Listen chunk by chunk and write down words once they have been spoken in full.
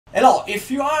Hello, if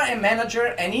you are a manager,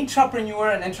 an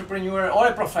entrepreneur or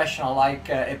a professional like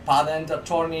a patent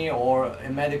attorney or a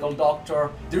medical doctor,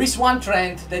 there is one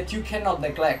trend that you cannot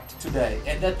neglect today,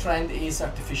 and that trend is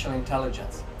artificial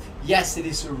intelligence. Yes, it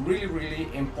is really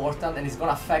important, and it's going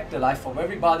to affect the life of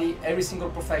everybody, every single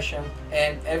profession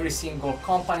and every single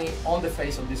company on the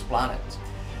face of this planet.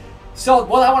 So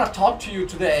what I want to talk to you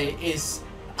today is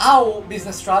how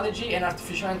business strategy and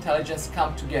artificial intelligence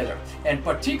come together, and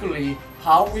particularly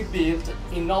how we build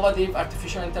innovative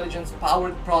artificial intelligence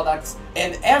powered products,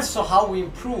 and also how we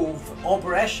improve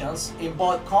operations in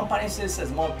both companies and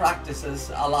small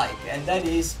practices alike, and that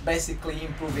is basically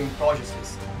improving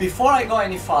processes. Before I go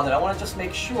any further, I want to just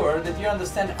make sure that you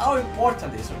understand how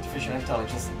important is artificial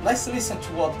intelligence. Let's listen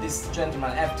to what this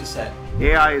gentleman have to say.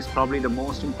 AI is probably the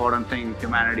most important thing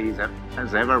humanity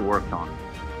has ever worked on.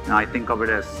 Now, I think of it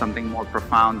as something more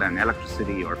profound than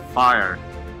electricity or fire.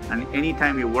 And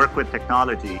anytime you work with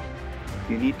technology,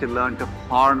 you need to learn to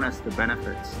harness the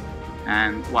benefits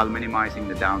and while minimizing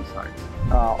the downsides.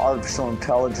 Artificial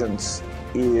intelligence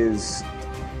is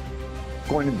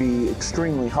going to be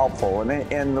extremely helpful,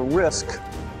 and the risk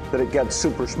that it gets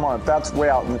super smart, that's way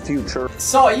out in the future.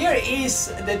 So here is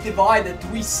the divide that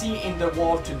we see in the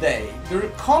world today. There are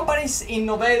companies,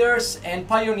 innovators and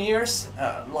pioneers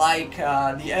like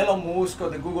the Elon Musk or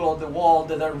the Google of the world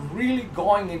that are really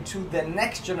going into the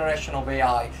next generation of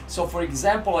AI. So for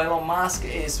example, Elon Musk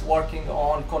is working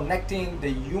on connecting the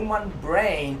human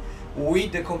brain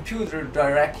with the computer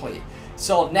directly.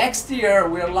 So next year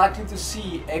we are likely to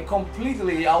see a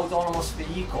completely autonomous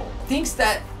vehicle. Things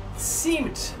that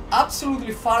seemed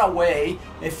absolutely far away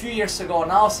a few years ago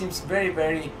now seems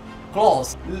very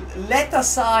close. Let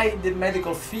aside the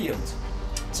medical field.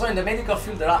 So in the medical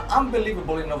field there are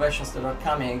unbelievable innovations that are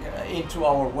coming into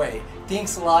our way.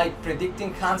 Things like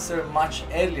predicting cancer much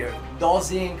earlier,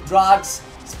 dosing drugs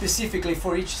specifically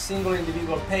for each single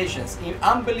individual patient,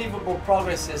 unbelievable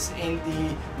progresses in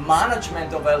the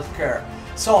management of healthcare.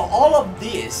 So all of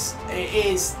this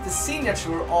is the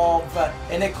signature of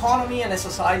an economy and a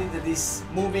society that is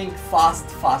moving fast.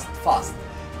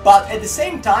 But at the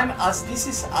same time, as this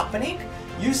is happening,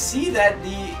 you see that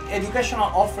the educational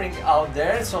offering out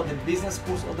there, so the business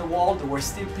schools of the world, where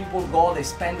still people go, they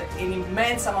spend an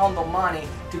immense amount of money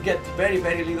to get very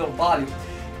little value.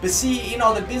 But see, you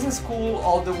know, the business school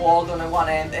of the world on the one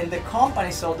end and the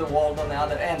companies of the world on the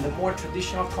other end, the more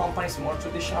traditional companies, more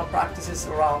traditional practices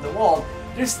around the world,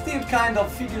 they're still kind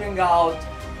of figuring out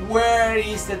where it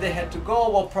is that they had to go,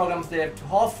 what programs they have to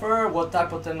offer, what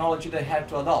type of technology they have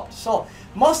to adopt. So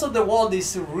most of the world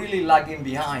is really lagging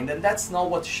behind, and that's not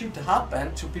what should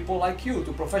happen to people like you,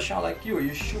 to professionals like you.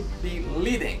 You should be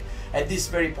leading at this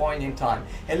very point in time.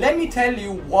 And let me tell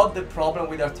you what the problem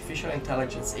with artificial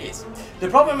intelligence is. The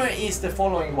problem is the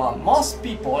following one. Most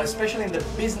people, especially in the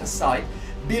business side,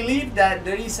 believe that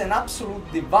there is an absolute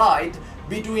divide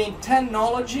between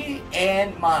technology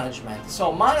and management.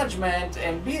 So management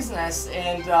and business,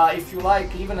 and if you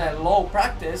like, even a law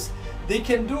practice, they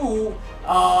can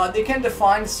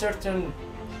define certain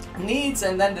needs,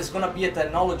 and then there's going to be a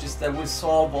technologist that will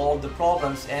solve all the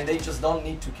problems, and they just don't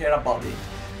need to care about it.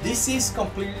 This is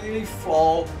completely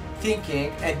flawed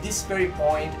thinking at this very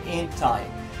point in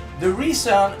time. The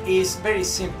reason is very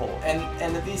simple,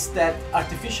 and it is that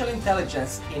artificial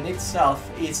intelligence in itself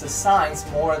is a science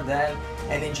more than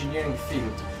an engineering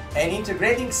field. And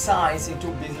integrating science into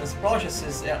business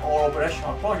processes or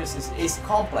operational processes is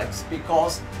complex,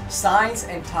 because science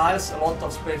entails a lot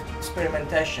of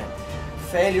experimentation,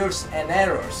 failures and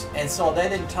errors, and so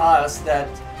that entails that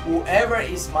whoever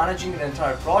is managing the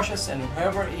entire process and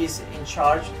whoever is in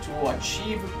charge to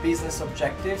achieve business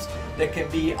objectives, that can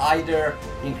be either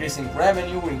increasing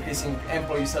revenue, increasing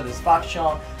employee satisfaction,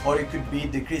 or it could be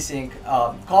decreasing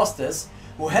costs.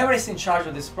 Whoever is in charge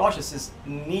of these processes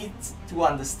needs to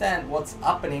understand what's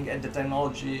happening at the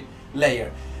technology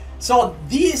layer. So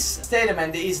this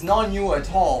statement is not new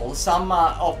at all. Some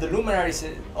of the luminaries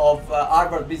of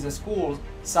Harvard Business School,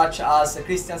 such as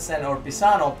Christensen or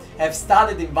Pisano, have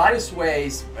studied in various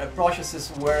ways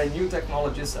processes where new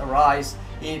technologies arise,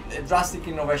 drastic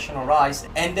innovation arise,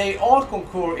 and they all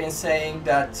concur in saying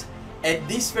that at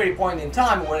this very point in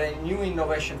time where a new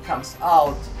innovation comes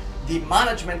out, the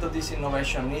management of this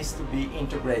innovation needs to be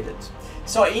integrated.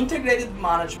 So integrated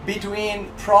management between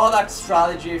product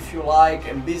strategy, if you like,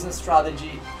 and business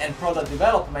strategy and product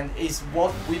development is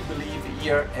what we believe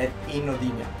here at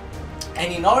Innodemia.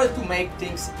 And in order to make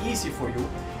things easy for you,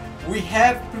 we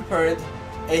have prepared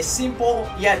a simple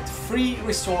yet free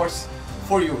resource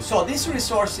for you. So this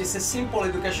resource is a simple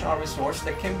educational resource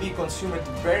that can be consumed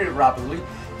very rapidly.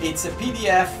 It's a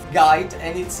PDF guide,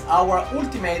 and it's our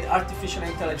ultimate artificial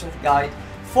intelligence guide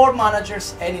for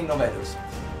managers and innovators.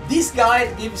 This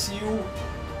guide gives you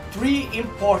 3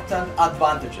 important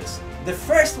advantages. The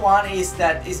first one is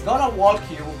that it's gonna walk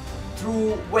you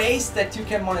through ways that you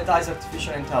can monetize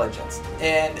artificial intelligence,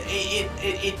 and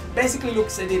it basically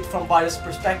looks at it from various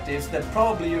perspectives that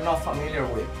probably you're not familiar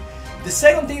with. The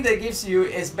second thing that gives you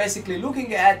is basically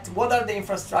looking at what are the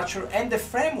infrastructure and the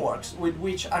frameworks with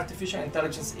which artificial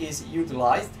intelligence is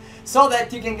utilized, so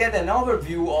that you can get an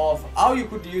overview of how you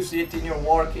could use it in your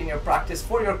work, in your practice,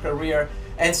 for your career,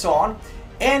 and so on.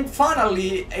 And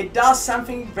finally, it does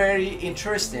something very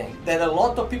interesting that a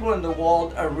lot of people in the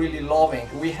world are really loving.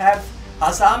 We have,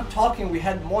 as I'm talking, we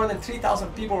had more than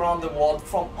 3,000 people around the world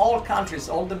from all countries,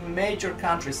 all the major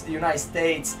countries, the United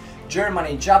States,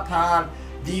 Germany, Japan,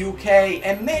 the UK,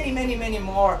 and many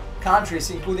more countries,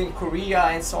 including Korea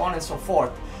and so on and so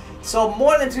forth. So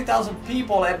more than 3,000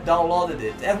 people have downloaded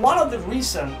it. And one of the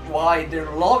reasons why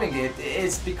they're loving it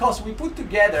is because we put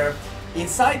together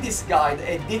inside this guide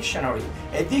a dictionary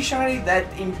that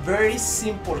in very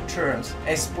simple terms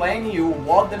explain you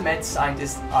what the mad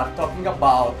scientists are talking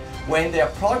about when they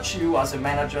approach you as a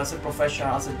manager, as a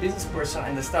professional, as a business person,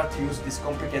 and they start to use these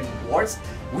complicated words.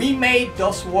 We made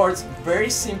those words very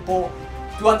simple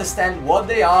to understand what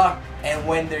they are and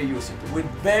when they're used, with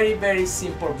very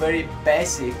simple, very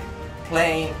basic,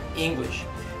 plain English.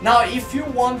 Now, if you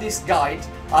want this guide,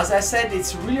 as I said,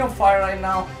 it's really on fire right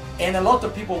now, and a lot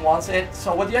of people want it.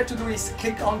 So what you have to do is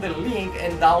click on the link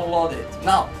and download it.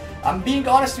 Now, I'm being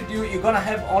honest with you, you're gonna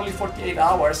have only 48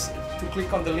 hours to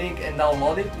click on the link and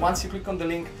download it. Once you click on the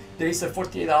link, there is a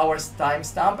 48 hours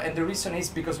timestamp, and the reason is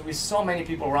because with so many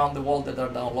people around the world that are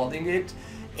downloading it.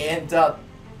 And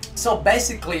so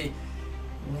basically,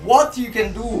 what you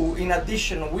can do in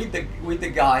addition with the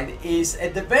guide is,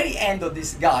 at the very end of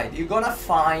this guide, you're gonna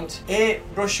find a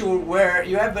brochure where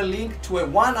you have a link to a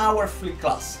 1-hour free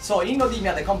class. So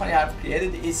Innodemia, the company I've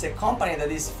created, is a company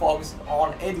that is focused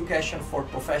on education for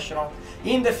professionals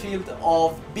in the field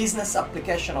of business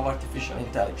application of artificial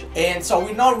intelligence. And so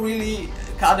we're not really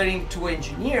catering to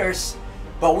engineers,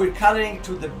 but we're catering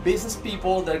to the business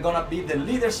people that are gonna be the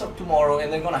leaders of tomorrow,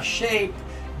 and they're gonna shape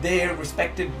their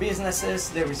respective businesses,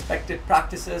 their respective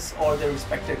practices, or their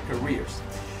respective careers.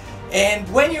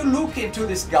 And when you look into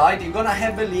this guide, you're gonna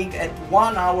have a link at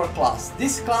 1-hour class.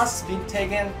 This class has been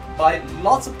taken by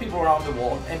lots of people around the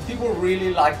world, and people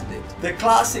really liked it. The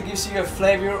class, it gives you a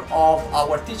flavor of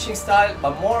our teaching style,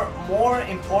 but more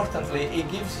importantly,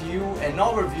 it gives you an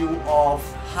overview of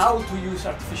how to use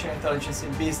artificial intelligence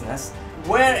in business,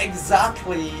 where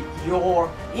exactly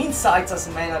your insights as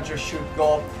a manager should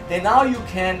go, and how you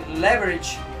can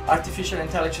leverage artificial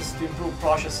intelligence to improve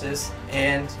processes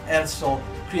and also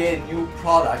create new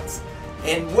products,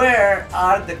 and where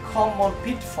are the common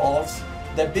pitfalls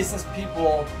that business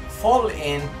people fall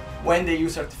in when they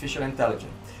use artificial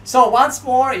intelligence. So once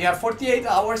more, you have 48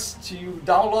 hours to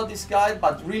download this guide,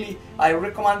 but really I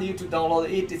recommend you to download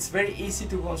it. It's very easy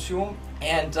to consume,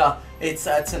 and it's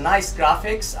a nice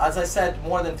graphics. As I said,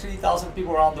 more than 3,000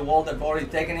 people around the world have already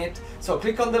taken it. So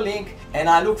click on the link, and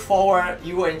I look forward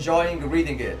you enjoying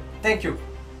reading it. Thank you.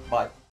 Bye.